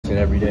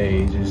every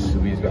day. We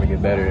just gonna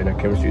get better, and our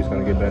chemistry is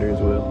gonna get better as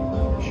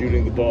well.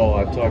 Shooting the ball,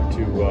 I talked to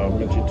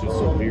mentioned to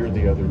Severe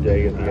the other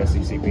day at the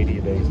SEC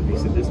Media Days, and he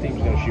said this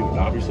team's going to shoot. And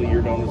obviously,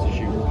 you're known as a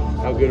shooter.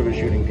 How good of a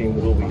shooting team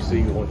will we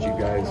see once you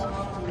guys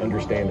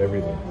understand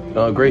everything?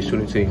 Great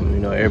shooting team. You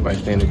know, everybody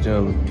stay in the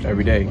gym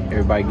every day.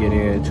 Everybody get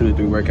in 2 to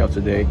 3 workouts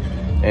a day,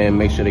 and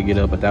make sure they get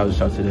up 1,000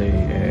 shots a day.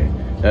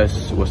 And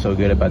that's what's so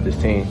good about this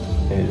team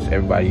is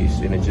everybody's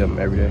in the gym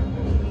every day.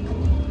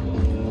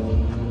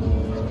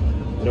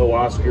 No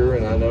Oscar,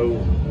 and I know,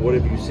 what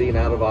have you seen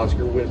out of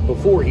Oscar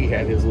before he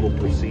had his little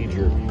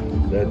procedure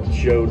that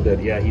showed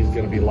that, yeah, he's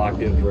going to be locked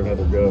in for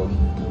another go?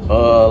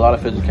 A lot of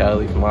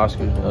physicality from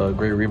Oscar,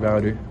 great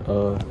rebounder.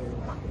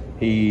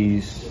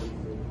 He's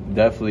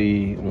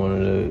definitely one of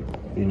the,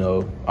 you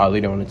know, our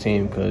leader on the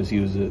team because he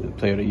was a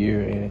player of the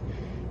year. And,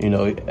 you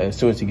know, as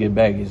soon as he get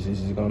back, it's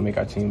just going to make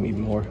our team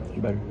even more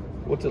better.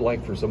 What's it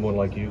like for someone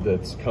like you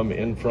that's come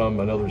in from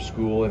another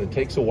school, and it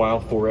takes a while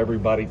for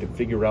everybody to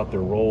figure out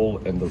their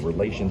role and the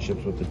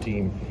relationships with the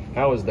team?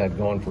 How has that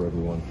gone for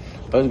everyone?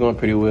 It's going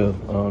pretty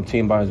well.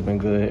 Team bond's been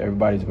good.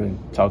 Everybody's been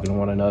talking to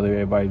one another.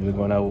 Everybody's been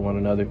going out with one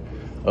another.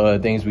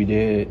 Things we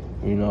did,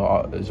 you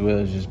know, as well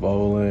as just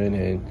bowling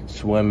and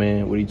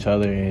swimming with each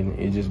other, and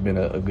it's just been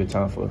a good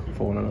time for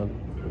one another.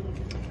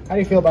 How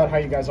do you feel about how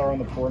you guys are on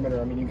the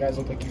perimeter? I mean, you guys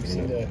look like you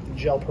seem to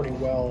gel pretty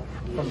well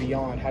from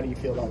beyond. How do you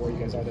feel about where you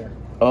guys are there?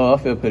 I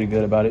feel pretty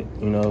good about it.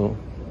 You know,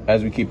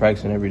 as we keep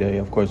practicing every day,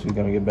 of course we're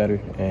going to get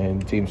better,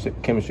 and team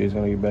chemistry is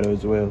going to get better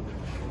as well.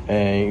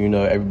 And, you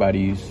know,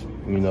 everybody's,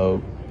 you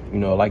know,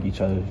 like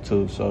each other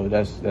too. So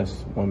that's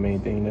one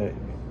main thing that,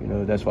 you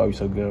know, that's why we're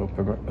so good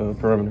on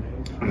perimeter.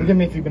 Forgive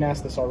me if you've been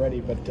asked this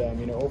already, but,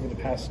 you know, over the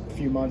past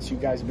few months, you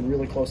guys have been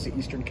really close to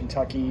Eastern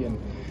Kentucky,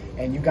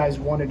 and you guys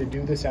wanted to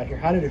do this out here.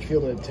 How did it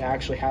feel to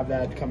actually have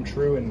that come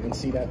true and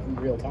see that in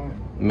real time?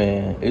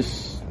 Man,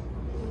 it's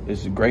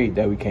great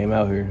that we came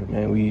out here,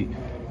 man. We,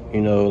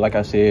 you know, like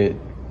I said,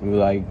 we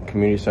like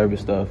community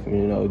service stuff. You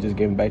know, just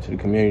giving back to the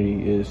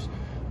community is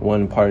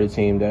one part of the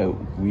team that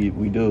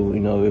we do. You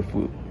know, if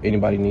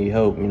anybody need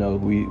help, you know,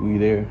 we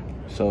there.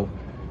 So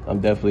I'm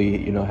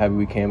definitely, you know, happy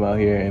we came out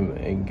here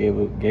and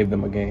gave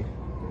them a game.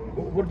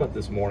 What about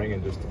this morning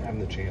and just having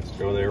the chance to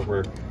go there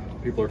where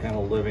people are kind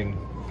of living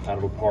out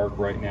of a park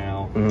right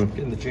now,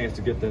 getting the chance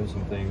to get them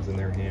some things in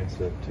their hands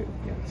to you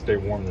know, stay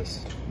warm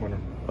this winter?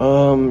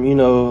 You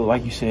know,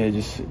 like you said,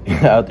 just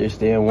out there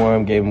staying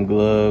warm, gave them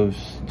gloves,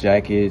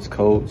 jackets,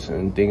 coats,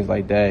 and things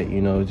like that,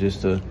 you know,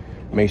 just to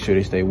make sure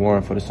they stay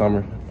warm for the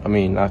summer. I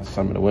mean, not the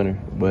summer, the winter,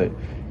 but,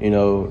 you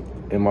know,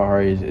 in my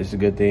heart, it's a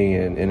good thing,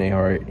 and in their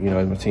heart, you know,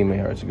 as my teammate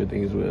heart, it's a good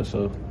thing as well.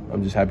 So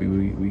I'm just happy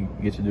we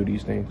get to do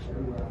these things.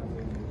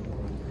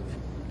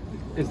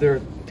 Is there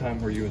a time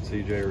where you and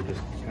CJ are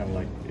just kind of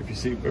like, if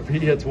he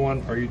hits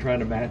one, are you trying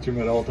to match him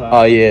at all times?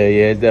 Oh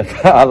yeah,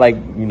 definitely. I like,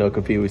 you know,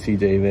 compete with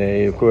CJ,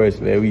 man. Of course,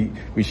 man.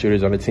 We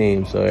shooters on the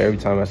team, so every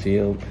time I see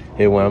him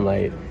hit one, I'm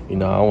like, you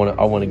know,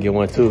 I want to get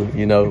one too,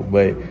 you know.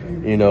 But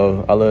you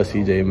know, I love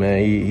CJ,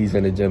 man. He's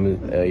in the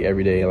gym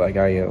every day like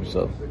I am,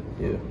 so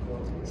yeah.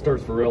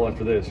 Starts for real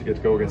after this. You get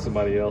to go against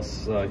somebody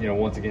else, you know,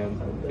 once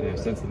again,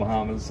 since the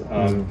Bahamas.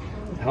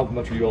 How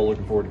much are you all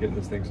looking forward to getting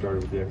this thing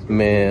started with the Experts?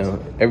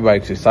 Man,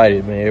 everybody's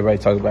excited, man. Everybody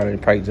talks about it in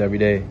practice every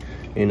day.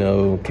 You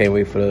know, can't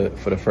wait for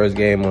the first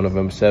game on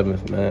November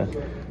 7th, man.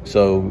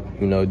 So,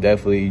 you know,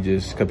 definitely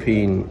just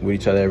competing with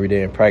each other every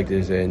day in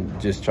practice and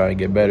just trying to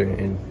get better.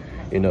 And,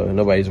 you know,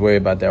 nobody's worried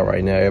about that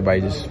right now.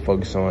 Everybody just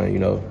focused on, you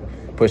know,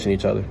 pushing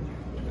each other.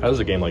 How does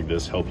a game like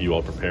this help you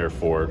all prepare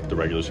for the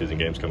regular season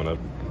games coming up?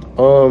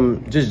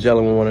 Just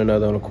gelling with one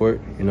another on the court,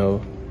 you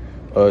know,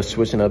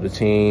 switching up the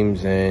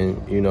teams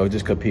and, you know,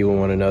 just compete with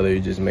one another,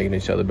 just making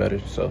each other better.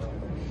 So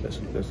that's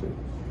it.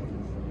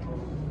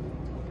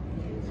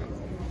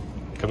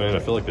 Coming in, I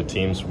feel like the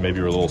teams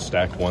maybe were a little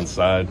stacked one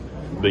side,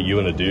 but you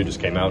and the dude just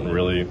came out and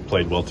really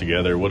played well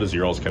together. What is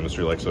your all's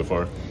chemistry like so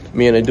far?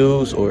 Me and the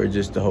dudes, or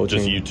just the whole team?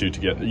 Just you two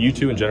together, you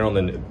two in general,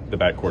 and then the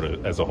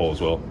backcourt as a whole as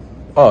well.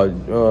 Oh,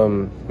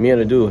 me and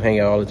the dude hang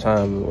out all the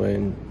time.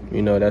 When,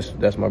 you know,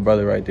 that's my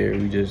brother right there.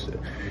 We just,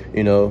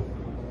 you know,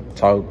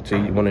 talk to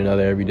one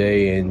another every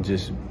day and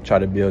just try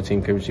to build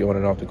team chemistry on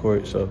and off the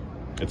court. So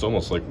it's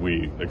almost like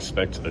we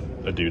expect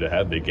a dude to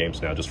have big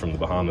games now, just from the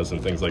Bahamas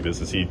and things like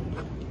this. Is he,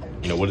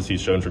 you know, what has he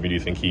shown for me? Do you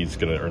think he's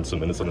going to earn some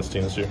minutes on this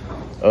team this year?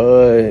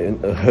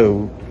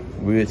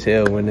 We would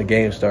tell when the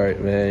game starts,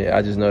 man.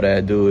 I just know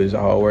that dude is a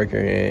hard worker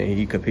and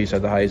he competes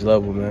at the highest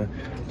level, man.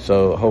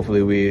 So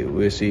hopefully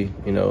we'll see,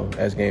 you know,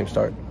 as games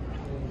start.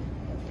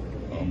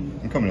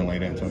 I'm coming in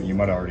late, Antonio. You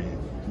might have already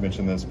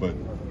mentioned this, but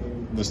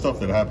the stuff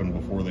that happened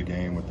before the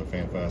game with the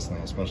Fan Fest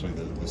and especially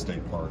the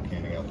state park,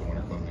 handing out the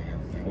winter clothing and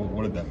everything,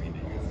 what did that mean to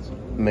you guys?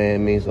 Man, it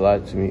means a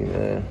lot to me,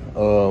 man.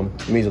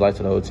 It means a lot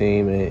to the whole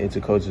team and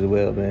to coaches as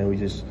well, man. We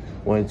just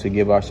wanted to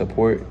give our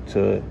support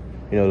to,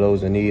 you know,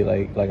 those in need,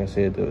 like I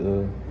said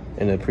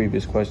in the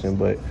previous question.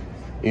 But,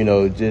 you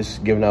know,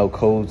 just giving out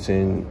coats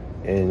and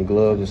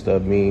gloves and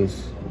stuff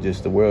means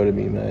just the world to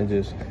me, man.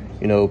 Just,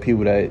 you know,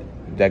 people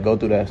that go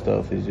through that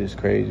stuff is just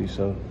crazy.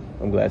 So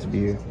I'm glad to be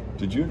here.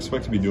 Did you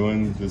expect to be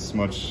doing this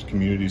much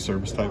community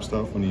service type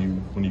stuff when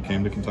you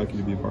came to Kentucky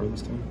to be a part of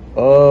this team?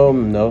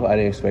 No, I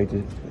didn't expect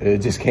it. It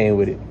just came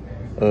with it.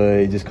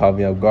 It just caught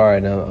me off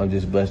guard, and I'm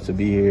just blessed to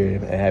be here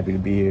and happy to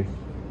be here.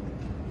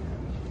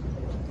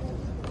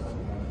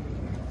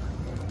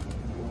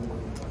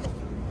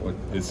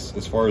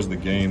 As far as the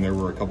game, there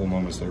were a couple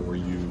moments there where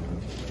you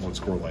would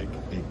score like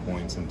 8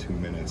 points in 2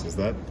 minutes. Is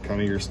that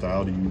kind of your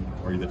style?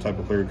 Are you the type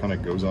of player who kind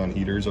of goes on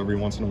heaters every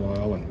once in a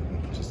while and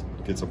just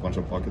gets a bunch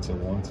of buckets at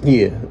once?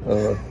 Yeah,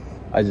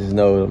 I just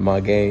know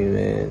my game,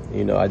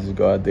 and I just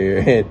go out there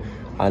and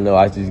I know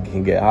I just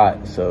can get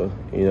hot. So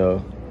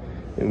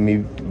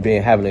me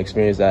having the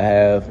experience that I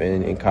have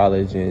in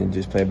college and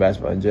just playing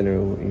basketball in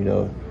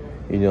general,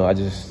 I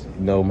just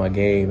know my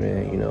game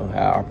and how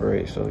I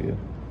operate. So yeah.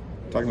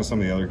 Talking to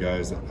some of the other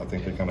guys, I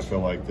think they kind of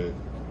feel like that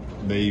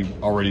they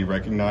already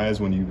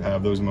recognize when you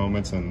have those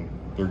moments and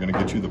they're going to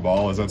get you the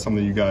ball. Is that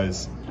something you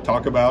guys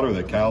talk about, or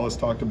that Cal has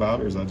talked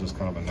about, or is that just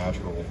kind of a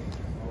natural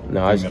thing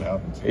that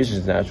happens? It's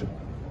just natural.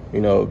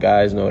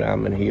 Guys know that I'm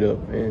going to heat up,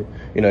 and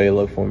they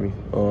look for me.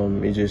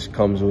 It just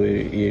comes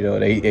with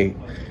they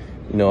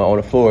on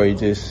the floor. It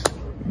just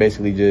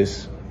basically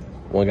just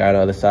one guy on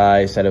the other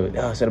side set up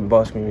a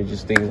ball screen, and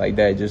just things like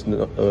that. Just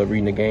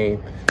reading the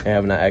game and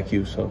having that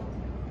IQ. So.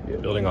 Yeah.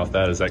 Building off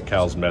that, is that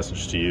Cal's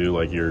message to you?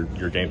 Like your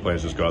game plan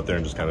is just go out there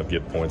and just kind of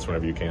get points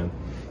whenever you can?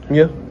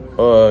 Yeah.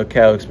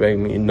 Cal expects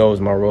me. He knows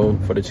my role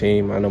for the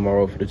team. I know my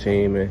role for the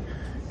team, and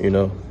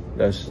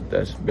that's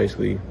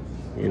basically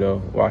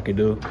what I can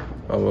do.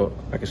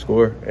 I can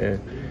score, and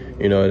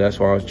that's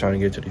why I was trying to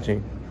get to the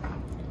team.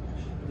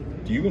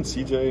 Do you and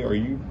CJ, are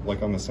you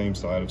like on the same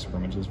side of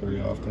scrimmages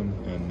very often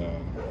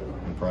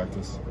in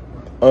practice?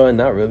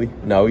 Not really.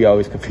 No, we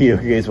always compete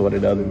against one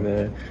another,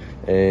 man.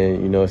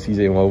 And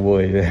CJ, my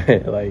boy,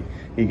 like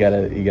he got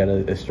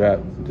a strap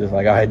just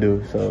like I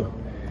do. So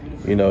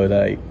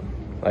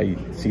like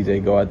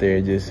CJ go out there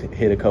and just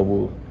hit a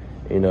couple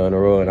in a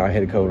row, and I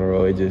hit a couple in a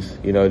row. It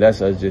just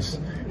that's us just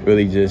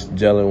really just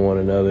gelling one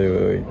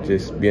another, or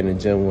just being in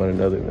the gym with one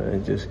another, man,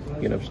 and just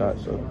getting up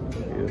shots. So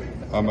yeah.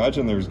 I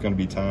imagine there's going to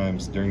be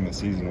times during the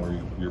season where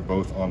you're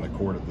both on the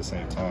court at the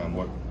same time.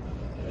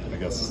 I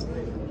guess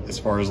as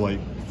far as like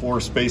floor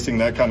spacing,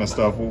 that kind of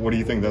stuff, what do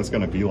you think that's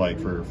going to be like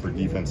for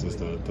defenses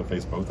to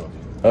face both of you?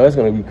 Oh, it's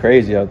going to be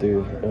crazy out there.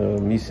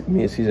 Me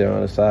and CJ are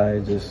on the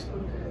side, just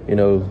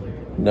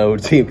no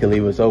team can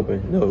leave us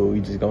open.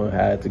 We just going to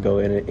have to go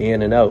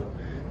in and out,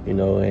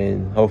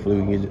 and hopefully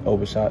we can get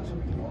open shots.